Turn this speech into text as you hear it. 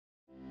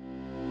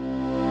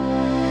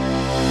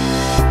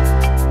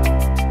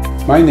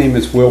My name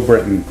is Will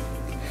Britton.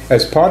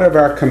 As part of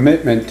our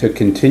commitment to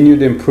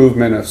continued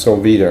improvement of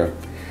Solvita,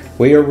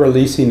 we are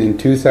releasing in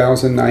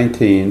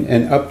 2019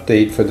 an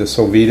update for the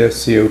Solvita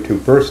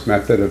CO2 burst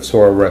method of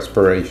soil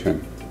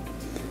respiration.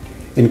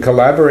 In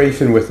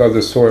collaboration with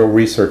other soil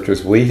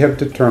researchers, we have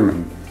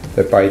determined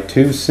that by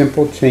two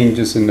simple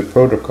changes in the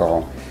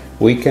protocol,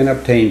 we can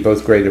obtain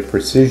both greater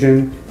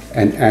precision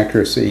and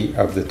accuracy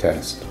of the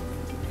test.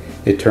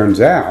 It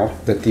turns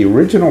out that the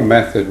original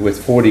method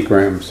with 40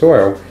 gram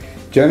soil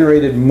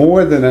generated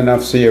more than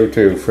enough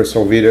CO2 for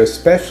Solvita,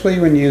 especially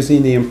when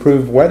using the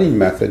improved wetting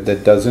method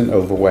that doesn't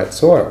overwet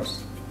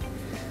soils.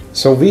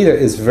 Solvita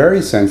is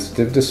very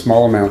sensitive to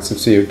small amounts of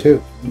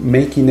CO2,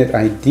 making it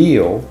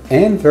ideal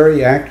and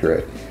very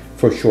accurate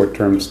for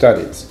short-term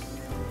studies.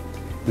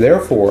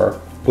 Therefore,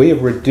 we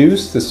have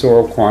reduced the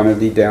soil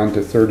quantity down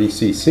to 30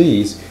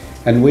 cc's,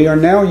 and we are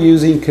now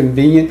using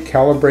convenient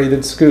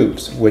calibrated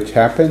scoops, which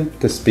happen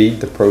to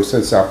speed the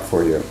process up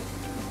for you.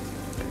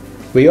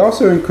 We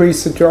also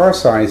increased the jar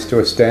size to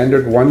a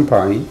standard 1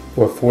 pint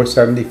or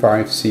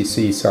 475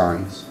 cc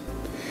size.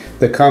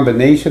 The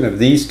combination of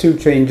these two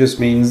changes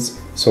means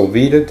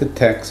Solvita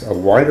detects a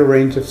wider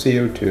range of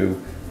CO2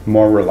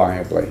 more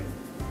reliably.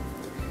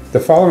 The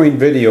following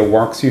video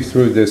walks you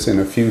through this in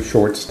a few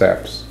short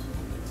steps.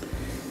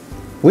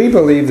 We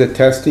believe that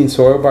testing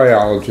soil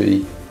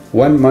biology,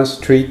 one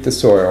must treat the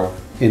soil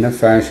in a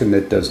fashion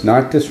that does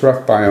not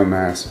disrupt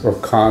biomass or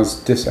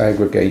cause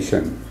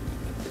disaggregation.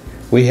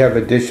 We have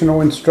additional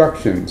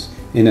instructions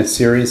in a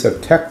series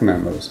of tech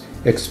memos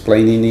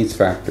explaining these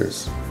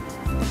factors.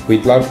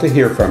 We'd love to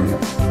hear from you.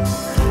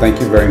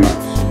 Thank you very much.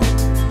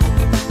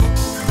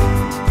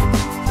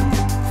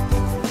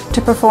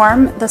 To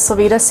perform the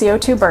Solvita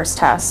CO2 burst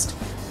test,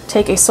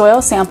 take a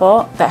soil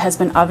sample that has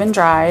been oven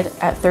dried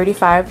at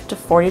 35 to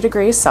 40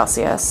 degrees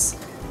Celsius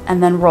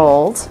and then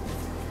rolled.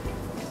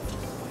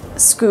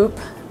 Scoop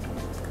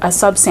a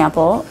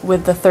subsample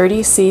with the 30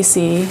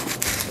 cc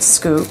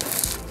scoop.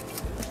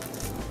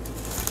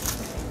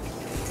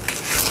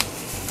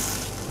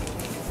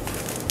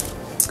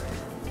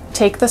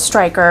 Take the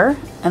striker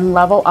and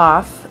level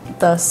off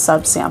the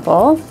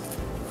subsample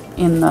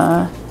in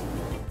the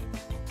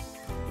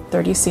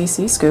 30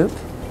 cc scoop.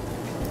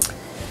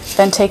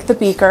 Then take the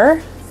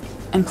beaker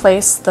and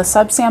place the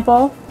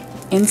subsample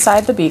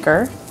inside the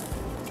beaker.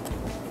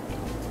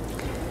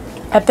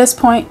 At this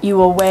point, you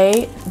will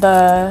weigh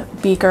the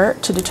beaker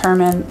to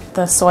determine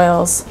the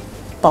soil's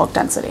bulk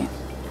density.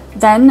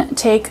 Then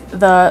take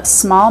the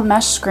small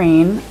mesh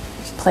screen,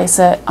 place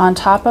it on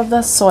top of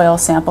the soil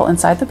sample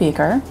inside the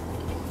beaker.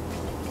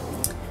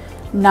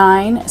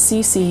 9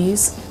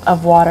 cc's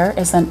of water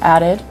is then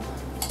added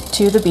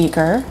to the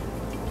beaker.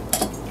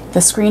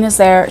 The screen is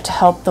there to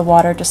help the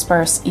water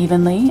disperse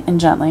evenly and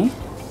gently.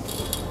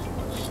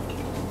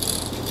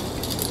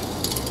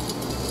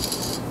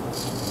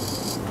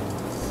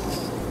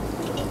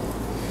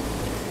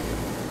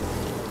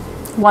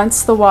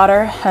 Once the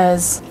water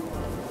has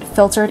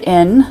filtered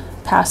in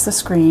past the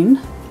screen,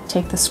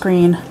 take the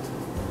screen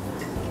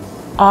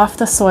off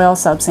the soil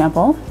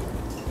subsample.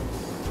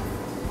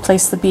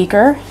 Place the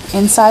beaker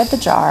inside the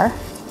jar.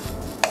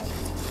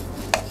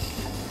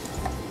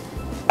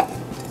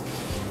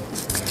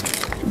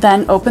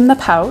 Then open the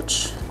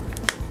pouch.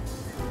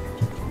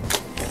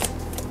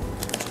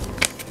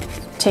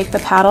 Take the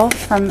paddle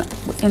from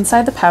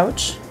inside the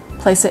pouch,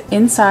 place it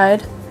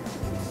inside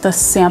the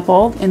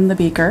sample in the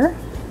beaker.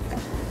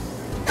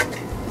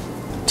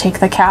 Take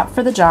the cap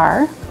for the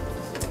jar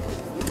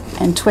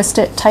and twist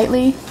it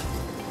tightly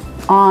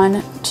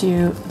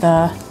onto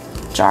the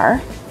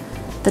jar.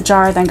 The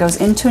jar then goes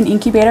into an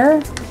incubator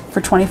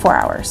for 24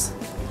 hours.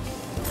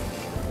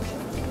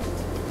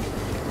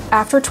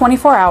 After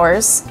 24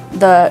 hours,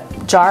 the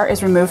jar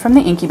is removed from the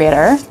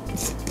incubator,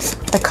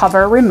 the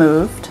cover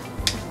removed,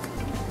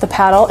 the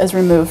paddle is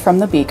removed from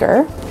the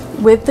beaker.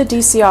 With the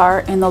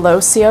DCR in the low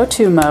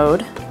CO2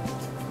 mode,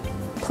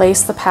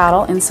 place the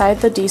paddle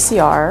inside the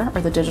DCR, or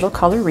the digital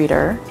color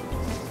reader,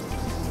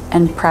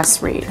 and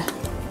press read.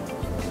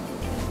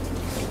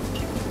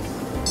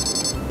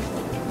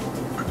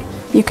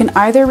 You can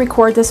either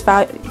record this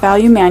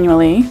value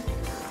manually,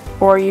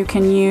 or you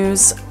can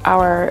use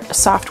our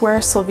software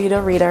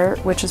Solvita reader,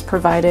 which is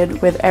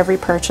provided with every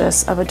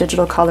purchase of a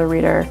digital color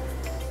reader.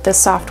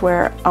 This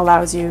software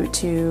allows you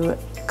to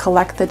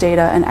collect the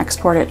data and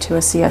export it to a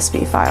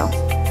CSV file.